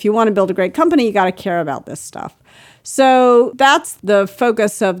 So if you want to build a great company, you got to care about this stuff. So that's the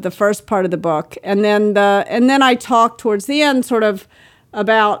focus of the first part of the book. And then I talk towards the end sort of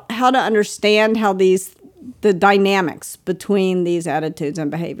about how to understand how the dynamics between these attitudes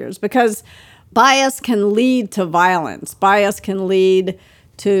and behaviors, because bias can lead to violence. Bias can lead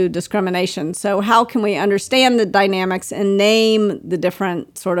to discrimination. So how can we understand the dynamics and name the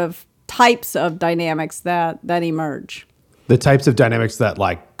different sort of types of dynamics that emerge? The types of dynamics that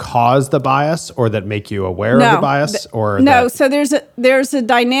like cause the bias or that make you aware of the bias, So there's a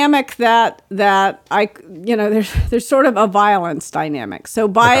dynamic that there's sort of a violence dynamic. So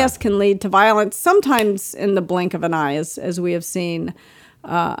bias can lead to violence, sometimes in the blink of an eye, as we have seen,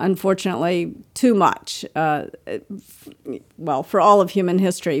 unfortunately, too much. For all of human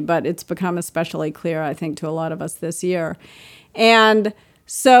history, but it's become especially clear, I think, to a lot of us this year. And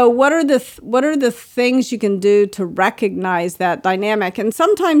so what are the things you can do to recognize that dynamic? And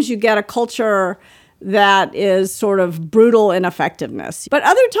sometimes you get a culture that is sort of brutal ineffectiveness. But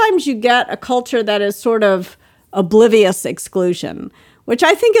other times you get a culture that is sort of oblivious exclusion, which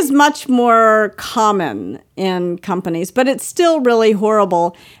I think is much more common in companies, but it's still really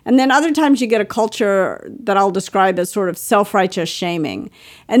horrible. And then other times you get a culture that I'll describe as sort of self-righteous shaming.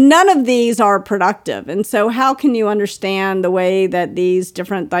 And none of these are productive. And so how can you understand the way that these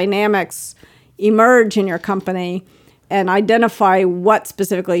different dynamics emerge in your company and identify what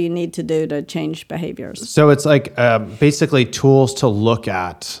specifically you need to do to change behaviors? So it's like basically tools to look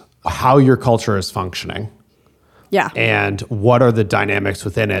at how your culture is functioning. Yeah. And what are the dynamics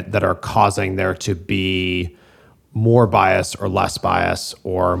within it that are causing there to be more bias or less bias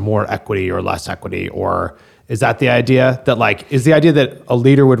or more equity or less equity? Or is that the idea that is the idea that a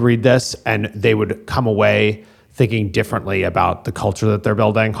leader would read this and they would come away thinking differently about the culture that they're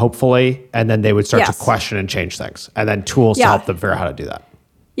building, hopefully, and then they would start to question and change things, and then tools to help them figure out how to do that?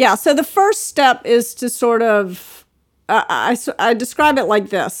 Yeah. So the first step is to sort of, I describe it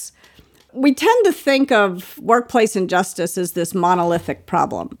like this. We tend to think of workplace injustice as this monolithic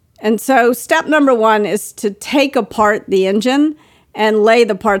problem. And so step number one is to take apart the engine and lay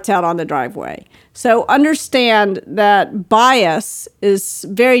the parts out on the driveway. So understand that bias is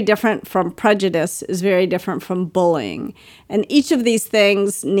very different from prejudice, is very different from bullying. And each of these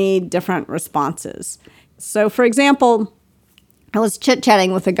things need different responses. So for example, I was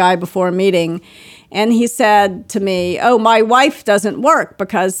chit-chatting with a guy before a meeting, and he said to me, "Oh, my wife doesn't work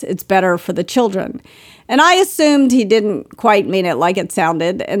because it's better for the children." And I assumed he didn't quite mean it like it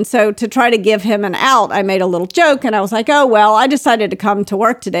sounded. And so to try to give him an out, I made a little joke, and I was like, "Oh, well, I decided to come to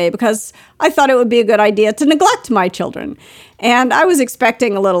work today because I thought it would be a good idea to neglect my children." And I was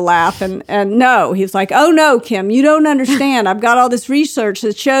expecting a little laugh, and no, he was like, "Oh, no, Kim, you don't understand. I've got all this research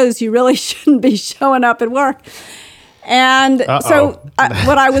that shows you really shouldn't be showing up at work." And so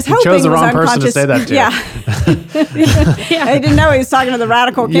what I was hoping chose the was wrong person to unconscious. say that to. Yeah. I didn't know he was talking to the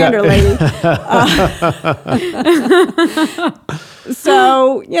radical candor lady.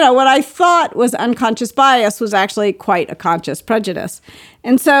 So, what I thought was unconscious bias was actually quite a conscious prejudice.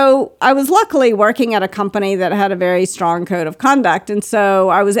 And so I was luckily working at a company that had a very strong code of conduct. And so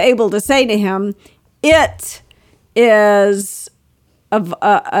I was able to say to him, it is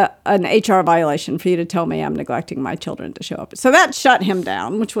an HR violation for you to tell me I'm neglecting my children to show up. So that shut him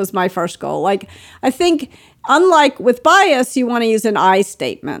down, which was my first goal. I think, unlike with bias, you want to use an I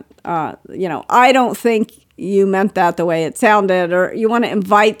statement. I don't think you meant that the way it sounded, or you want to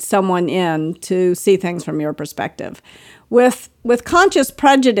invite someone in to see things from your perspective. With conscious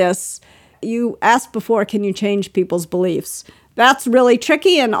prejudice, you asked before, can you change people's beliefs? That's really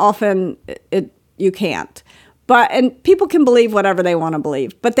tricky, and often you can't. And people can believe whatever they want to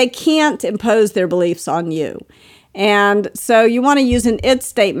believe, but they can't impose their beliefs on you. And so you want to use an it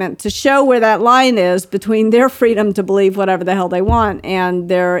statement to show where that line is between their freedom to believe whatever the hell they want and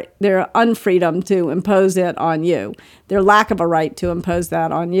their unfreedom to impose it on you, their lack of a right to impose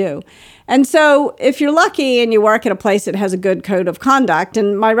that on you. And so if you're lucky and you work at a place that has a good code of conduct,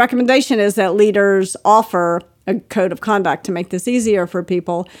 and my recommendation is that leaders offer a code of conduct to make this easier for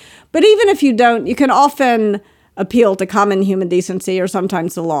people. But even if you don't, you can often appeal to common human decency or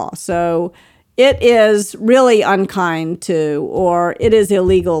sometimes the law. So it is really unkind to, or it is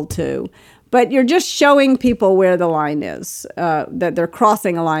illegal to, but you're just showing people where the line is, that they're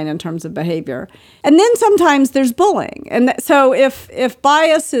crossing a line in terms of behavior. And then sometimes there's bullying. And so if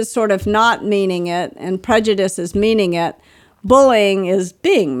bias is sort of not meaning it and prejudice is meaning it, bullying is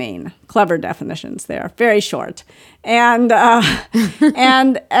being mean. Clever definitions there, very short. And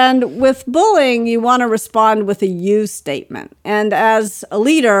and with bullying, you want to respond with a you statement. And as a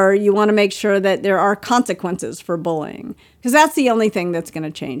leader, you want to make sure that there are consequences for bullying, because that's the only thing that's going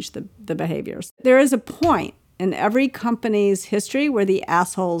to change the behaviors. There is a point in every company's history where the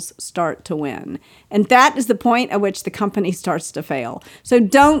assholes start to win. And that is the point at which the company starts to fail. So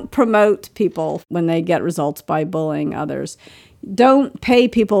don't promote people when they get results by bullying others. Don't pay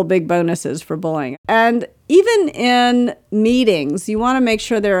people big bonuses for bullying. And even in meetings, you want to make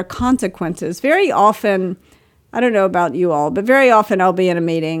sure there are consequences. Very often, I don't know about you all, but very often I'll be in a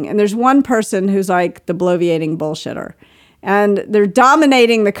meeting and there's one person who's like the bloviating bullshitter. And they're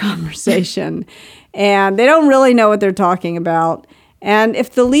dominating the conversation. And they don't really know what they're talking about. And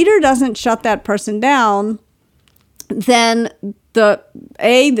if the leader doesn't shut that person down, then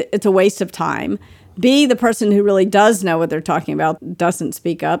it's a waste of time. B, the person who really does know what they're talking about doesn't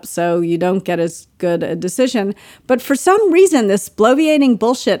speak up, so you don't get as good a decision. But for some reason, this bloviating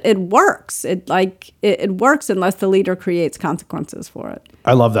bullshit, it works. It works unless the leader creates consequences for it.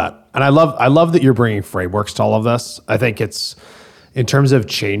 I love that. And I love that you're bringing frameworks to all of this. I think it's, in terms of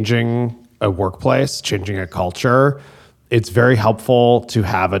changing a workplace, changing a culture, it's very helpful to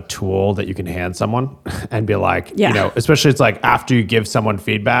have a tool that you can hand someone and be like, especially it's like after you give someone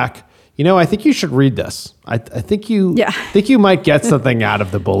feedback, I think you should read this. I think you might get something out of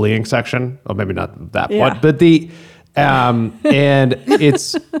the bullying section. Or maybe not that one, but and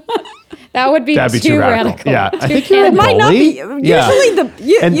it's that would be too radical. Yeah, I think it might not be. Usually the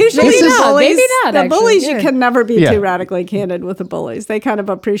bullies you can never be too radically candid with the bullies. They kind of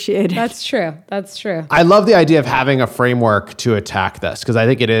appreciate it. That's true. I love the idea of having a framework to attack this, because I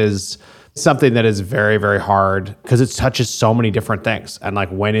think it is something that is very, very hard because it touches so many different things. And like,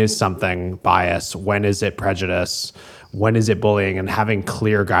 when is something bias? When is it prejudice? When is it bullying? And having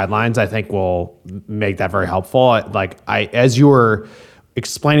clear guidelines, I think, will make that very helpful. As you were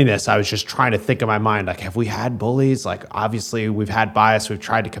explaining this, I was just trying to think in my mind, like, have we had bullies? Like, obviously we've had bias. We've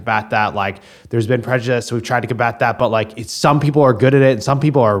tried to combat that. Like, there's been prejudice. So we've tried to combat that. But like, some people are good at it and some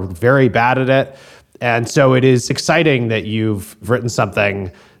people are very bad at it. And so it is exciting that you've written something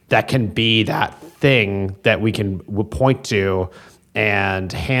that can be that thing that we can point to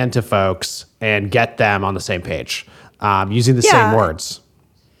and hand to folks and get them on the same page, using the same words.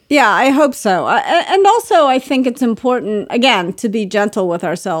 Yeah, I hope so. And also, I think it's important, again, to be gentle with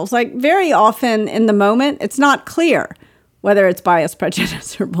ourselves. Like, very often in the moment, it's not clear whether it's bias,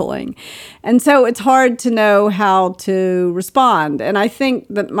 prejudice, or bullying. And so it's hard to know how to respond. And I think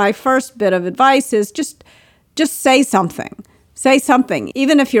that my first bit of advice is just say something. Say something,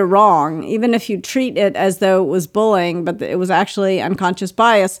 even if you're wrong, even if you treat it as though it was bullying, but it was actually unconscious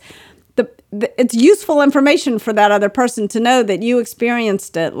bias. It's useful information for that other person to know that you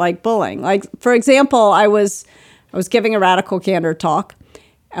experienced it like bullying. Like, for example, I was giving a radical candor talk.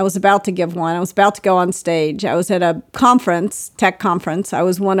 I was about to give one. I was about to go on stage. I was at a conference, tech conference. I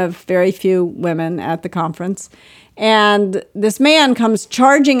was one of very few women at the conference. And this man comes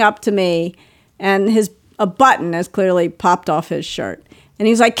charging up to me, and a button has clearly popped off his shirt. And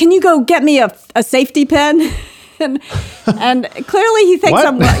he's like, "Can you go get me a safety pin?" and clearly he thinks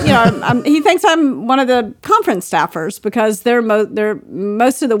he thinks I'm one of the conference staffers, because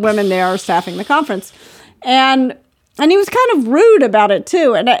most of the women there are staffing the conference. And he was kind of rude about it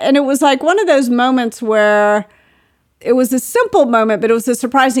too. And it was like one of those moments where it was a simple moment, but it was a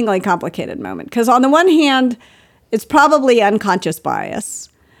surprisingly complicated moment. Because on the one hand, it's probably unconscious bias.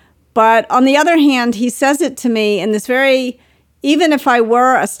 But on the other hand, he says it to me in this even if I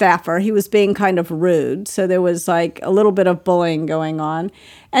were a staffer, he was being kind of rude. So there was like a little bit of bullying going on.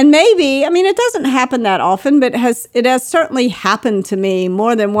 And maybe, it doesn't happen that often, but it has certainly happened to me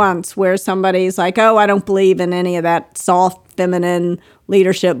more than once, where somebody's like, "Oh, I don't believe in any of that soft, feminine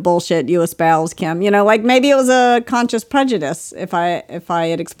leadership bullshit you espouse, Kim." Like maybe it was a conscious prejudice if I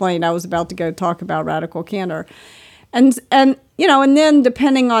had explained I was about to go talk about radical candor. And then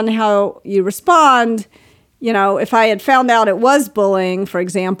depending on how you respond, if I had found out it was bullying, for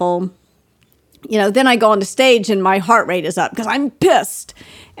example, then I go on the stage and my heart rate is up because I'm pissed.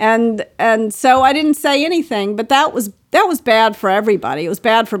 And so I didn't say anything, but that was bad for everybody. It was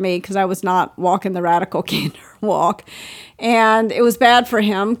bad for me because I was not walking the radical candor walk. And it was bad for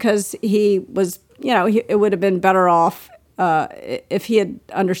him because he was, it would have been better off if he had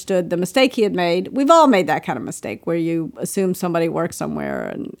understood the mistake he had made. We've all made that kind of mistake where you assume somebody works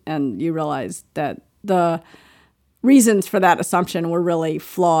somewhere and you realize that the reasons for that assumption were really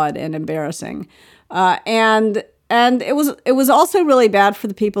flawed and embarrassing. And And it was also really bad for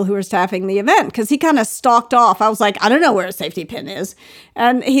the people who were staffing the event because he kind of stalked off. I was like, I don't know where a safety pin is.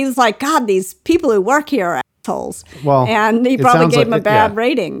 And he's like, God, these people who work here are assholes. Well, and he it probably sounds gave like him a bad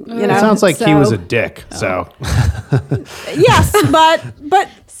rating. You know? It sounds like he So- was a dick. So Yes, but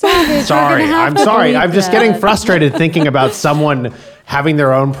Savage, sorry. we're gonna have I'm to sorry. believe I'm just that. getting frustrated thinking about someone having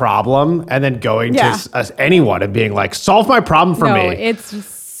their own problem and then going Yeah. to anyone and being like, solve my problem for No, me. it's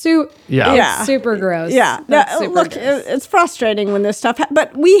Yeah. Yeah. super gross. yeah, That's no, super look, gross. it's frustrating when this stuff.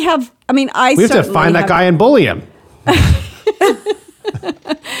 But we have. I mean, I We have to certainly find that have- guy and bully him.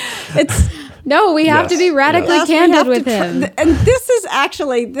 It's No, we have Yes, to be radically Yes, we candid have with to him. and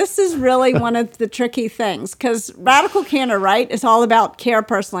this is really one of the tricky things because radical candor, right, is all about care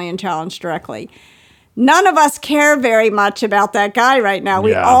personally and challenge directly. None of us care very much about that guy right now.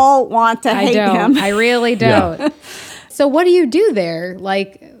 We Yeah. all want to I hate don't. him. I really Yeah. don't. So what do you do there?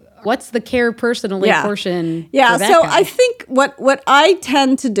 Like, what's the care personally portion? Yeah, for that so guy? I think what I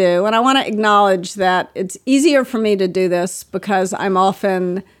tend to do, and I want to acknowledge that it's easier for me to do this because I'm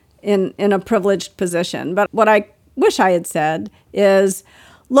often in a privileged position. But what I wish I had said is,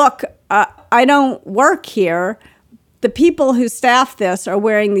 look, I don't work here. The people who staff this are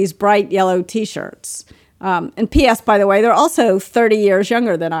wearing these bright yellow T-shirts. And P.S., by the way, they're also 30 years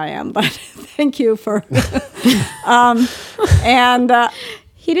younger than I am. But thank you for...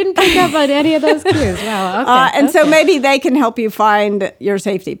 he didn't pick up on any of those cues. Wow. Okay. And so maybe they can help you find your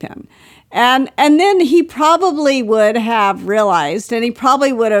safety pin. And then he probably would have realized, and he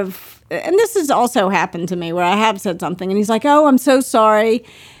probably would have, and this has also happened to me where I have said something and he's like, oh, I'm so sorry.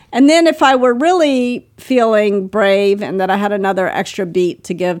 And then if I were really feeling brave and that I had another extra beat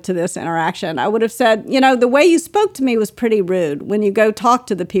to give to this interaction, I would have said, you know, the way you spoke to me was pretty rude. When you go talk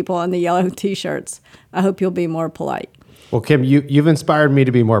to the people in the yellow T-shirts, I hope you'll be more polite. Well, Kim, you've inspired me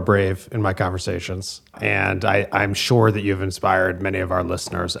to be more brave in my conversations, and I'm sure that you've inspired many of our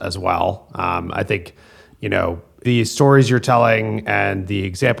listeners as well. I think, you know, the stories you're telling and the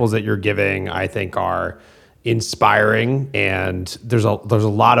examples that you're giving, I think, are inspiring. And there's a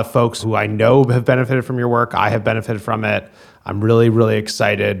lot of folks who I know have benefited from your work. I have benefited from it. I'm really, really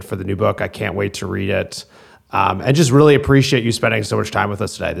excited for the new book. I can't wait to read it, and just really appreciate you spending so much time with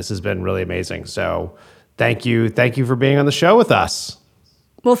us today. This has been really amazing. So. Thank you for being on the show with us.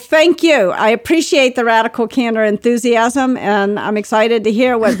 Well, thank you. I appreciate the radical candor enthusiasm, and I'm excited to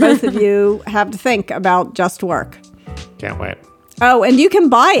hear what both of you have to think about Just Work. Can't wait. Oh, and you can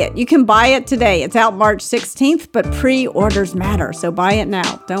buy it. You can buy it today. It's out March 16th, but pre-orders matter, so buy it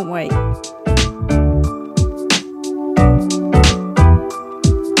now. Don't wait.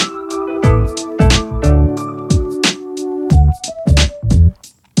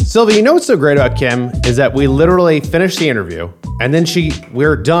 Sylvia, you know what's so great about Kim is that we literally finished the interview and then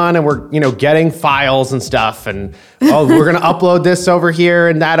we're done and we're, getting files and stuff and, we're going to upload this over here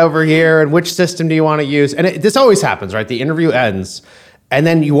and that over here and which system do you want to use? And this always happens, right? The interview ends and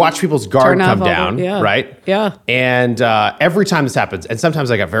then you watch people's guard Turn off come all the- down, yeah. right? Yeah. And every time this happens, and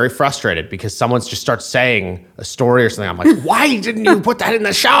sometimes I get very frustrated because someone just starts saying a story or something. I'm like, why didn't you put that in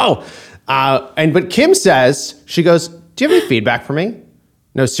the show? But Kim says, she goes, do you have any feedback for me?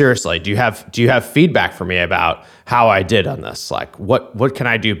 No, seriously. Do you have feedback for me about how I did on this? Like, what can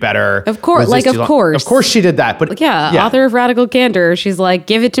I do better? Of course, Was this like, too of long? course. Of course she did that. But yeah, author of Radical Candor. She's like,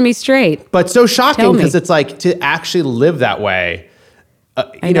 give it to me straight. But so shocking Tell me. because it's like to actually live that way.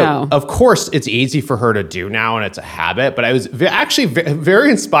 I know. Of course, it's easy for her to do now, and it's a habit. But I was actually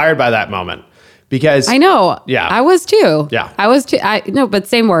very inspired by that moment because I know. Yeah. I was too. Yeah. I was too. No, but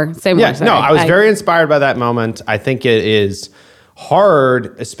same word. Yeah, Sorry. no, I was very inspired by that moment. I think it is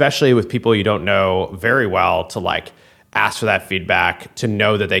hard, especially with people you don't know very well, to like ask for that feedback, to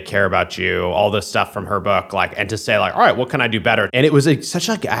know that they care about you, all this stuff from her book, like, and to say like, all right, what can I do better? And it was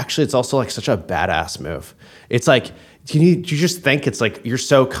actually, it's also like such a badass move. It's like, you just think it's like, you're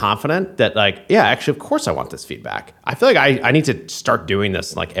so confident that like, yeah, actually, of course I want this feedback. I feel like I need to start doing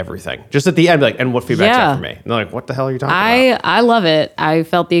this, like everything. Just at the end, be like, and what feedback's Yeah. that for me? And they're like, what the hell are you talking about? I love it. I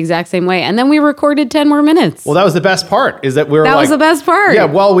felt the exact same way. And then we recorded 10 more minutes. Well, that was the best part, is that we were That like, was the best part. Yeah,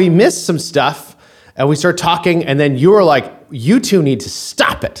 well, we missed some stuff and we started talking, and then you were like, you two need to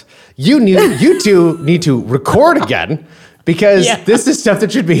stop it. You two need to record again because this is stuff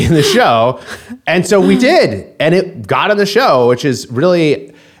that should be in the show. And so we did, and it got on the show, which is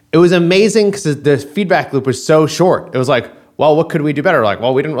really, it was amazing because the feedback loop was so short. It was like, well, what could we do better? Like,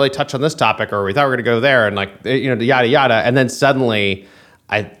 well, we didn't really touch on this topic, or we thought we were going to go there, and like, yada, yada. And then suddenly,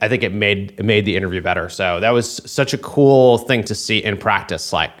 I think it made the interview better. So that was such a cool thing to see in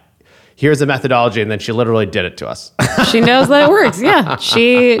practice. Like, here's the methodology, and then she literally did it to us. She knows that it works. Yeah.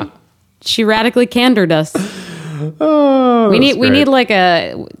 She radically candored us. we need like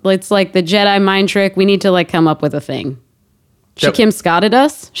it's like the Jedi mind trick. We need to like come up with a thing. Yep. She Kim Scotted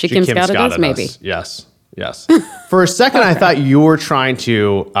us? She Kim Scotted us? Maybe. Yes. Yes. For a second, I thought you were trying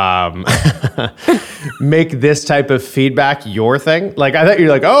to make this type of feedback your thing. Like, I thought you're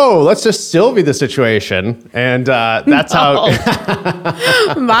like, oh, let's just Sylvie the situation. And that's how.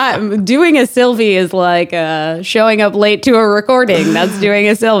 Doing a Sylvie is like showing up late to a recording. That's doing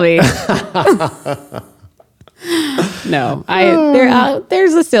a Sylvie. No,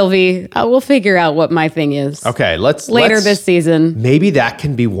 there's a Sylvie. We'll figure out what my thing is. Okay, let's this season. Maybe that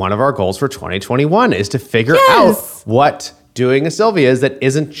can be one of our goals for 2021 is to figure out what doing a Sylvie is that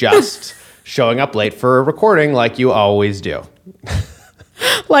isn't just showing up late for a recording like you always do.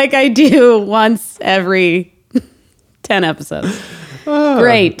 Like I do once every 10 episodes.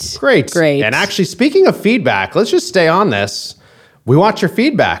 Great. And actually, speaking of feedback, let's just stay on this. We want your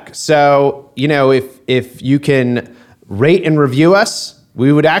feedback. So, if you can rate and review us,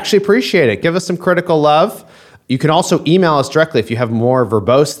 we would actually appreciate it. Give us some critical love. You can also email us directly if you have more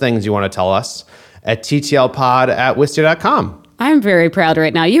verbose things you want to tell us at ttlpod@wistia.com. I'm very proud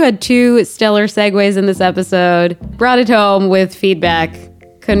right now. You had 2 stellar segues in this episode. Brought it home with feedback.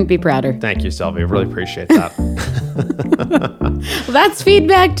 Couldn't be prouder. Thank you, Sylvie. Really appreciate that. Well, that's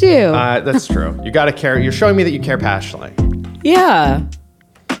feedback too. That's true. You got to care. You're showing me that you care passionately. Yeah.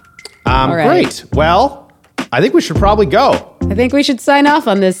 All right. Great. Well, I think we should probably go. I think we should sign off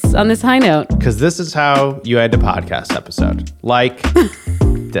on this high note. Because this is how you end a podcast episode. Like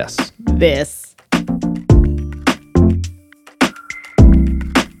this. This.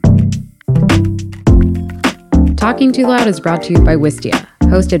 Talking Too Loud is brought to you by Wistia,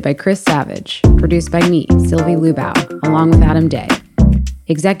 hosted by Chris Savage, produced by me, Sylvie Lubau, along with Adam Day.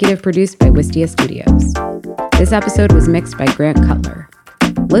 Executive produced by Wistia Studios. This episode was mixed by Grant Cutler.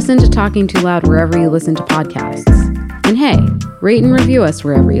 Listen to Talking Too Loud wherever you listen to podcasts. And hey, rate and review us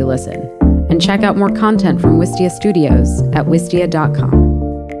wherever you listen. And check out more content from Wistia Studios at wistia.com.